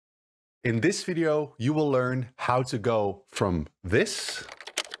In this video, you will learn how to go from this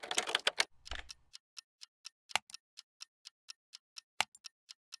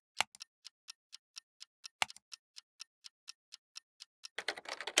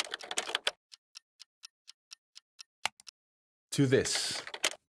to this.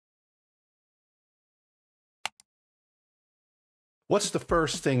 What's the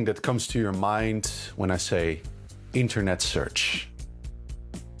first thing that comes to your mind when I say internet search?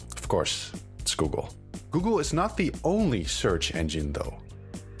 Of course, it's Google. Google is not the only search engine though.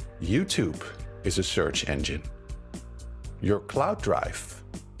 YouTube is a search engine. Your cloud drive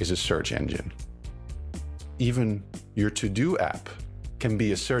is a search engine. Even your to-do app can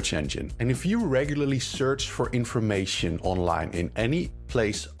be a search engine. And if you regularly search for information online in any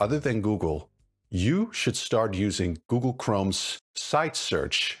place other than Google, you should start using Google Chrome's site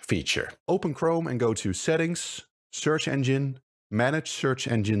search feature. Open Chrome and go to Settings, Search Engine, Manage Search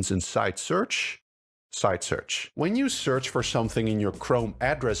Engines and Site Search, Site Search. When you search for something in your Chrome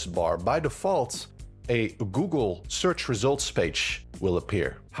address bar, by default, a Google search results page will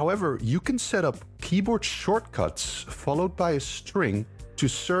appear. However, you can set up keyboard shortcuts followed by a string to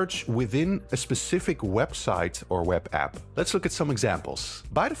search within a specific website or web app. Let's look at some examples.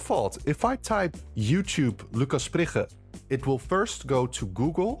 By default, if I type YouTube Lucas Prigge, it will first go to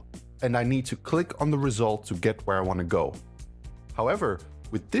Google and I need to click on the result to get where I want to go. However,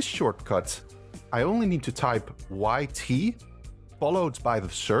 with this shortcut, I only need to type YT followed by the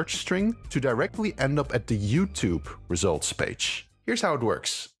search string to directly end up at the YouTube results page. Here's how it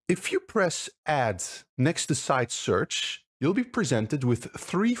works. If you press Add next to Site Search, you'll be presented with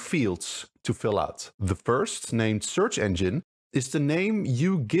 3 fields to fill out. The first, named Search Engine, is the name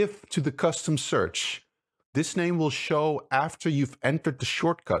you give to the custom search. This name will show after you've entered the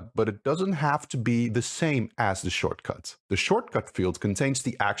shortcut, but it doesn't have to be the same as the shortcut. The shortcut field contains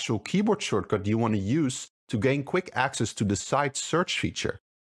the actual keyboard shortcut you want to use to gain quick access to the site search feature.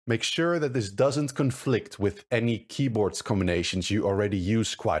 Make sure that this doesn't conflict with any keyboard combinations you already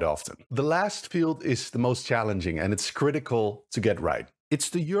use quite often. The last field is the most challenging and it's critical to get right. It's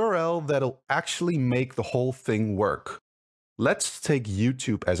the URL that'll actually make the whole thing work. Let's take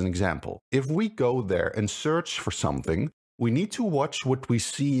YouTube as an example. If we go there and search for something, we need to watch what we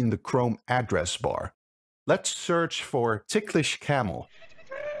see in the Chrome address bar. Let's search for ticklish camel.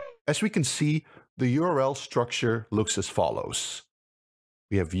 As we can see, the URL structure looks as follows.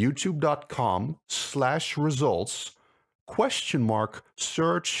 We have youtube.com/results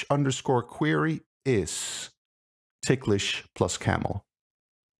 !search_query is ticklish plus camel.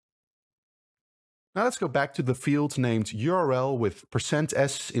 Now let's go back to the field named URL with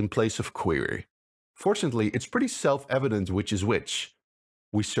 %s in place of query. Fortunately, it's pretty self-evident which is which.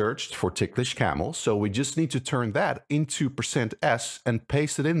 We searched for ticklish camel, so we just need to turn that into %s and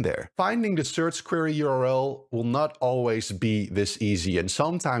paste it in there. Finding the search query URL will not always be this easy, and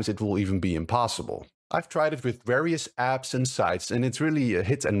sometimes it will even be impossible. I've tried it with various apps and sites, and it's really a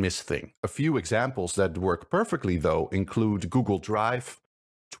hit and miss thing. A few examples that work perfectly, though, include Google Drive,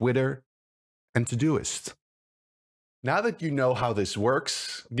 Twitter, and Todoist. Now that you know how this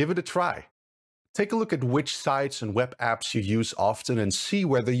works, give it a try. Take a look at which sites and web apps you use often and see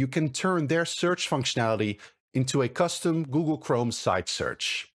whether you can turn their search functionality into a custom Google Chrome site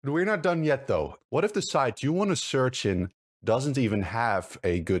search. But we're not done yet though. What if the site you want to search in doesn't even have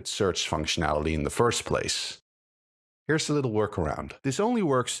a good search functionality in the first place? Here's a little workaround. This only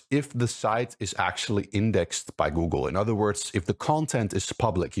works if the site is actually indexed by Google. In other words, if the content is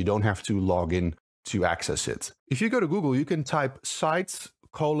public, you don't have to log in to access it. If you go to Google, you can type site :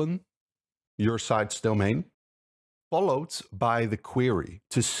 your site's domain, followed by the query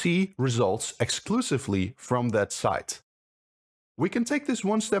to see results exclusively from that site. We can take this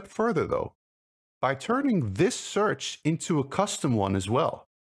one step further though, by turning this search into a custom one as well.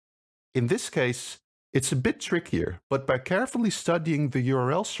 In this case, it's a bit trickier, but by carefully studying the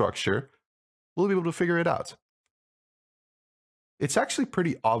URL structure, we'll be able to figure it out. It's actually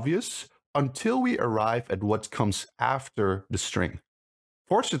pretty obvious until we arrive at what comes after the string.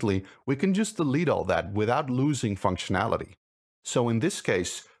 Fortunately, we can just delete all that without losing functionality. So in this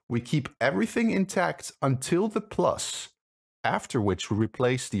case, we keep everything intact until the plus, after which we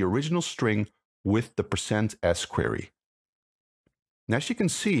replace the original string with the %s query. And as you can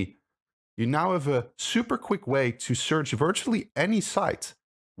see, you now have a super quick way to search virtually any site,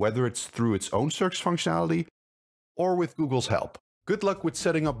 whether it's through its own search functionality or with Google's help. Good luck with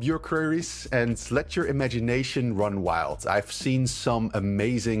setting up your queries and let your imagination run wild. I've seen some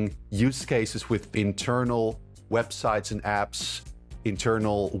amazing use cases with internal websites and apps,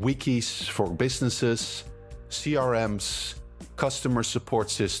 internal wikis for businesses, CRMs, customer support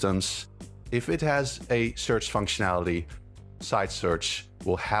systems. If it has a search functionality, site search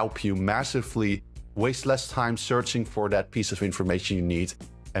will help you massively waste less time searching for that piece of information you need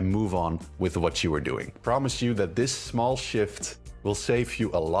and move on with what you are doing. I promise you that this small shift will save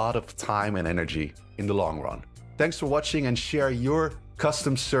you a lot of time and energy in the long run. Thanks for watching, and share your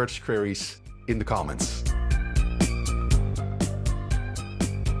custom search queries in the comments.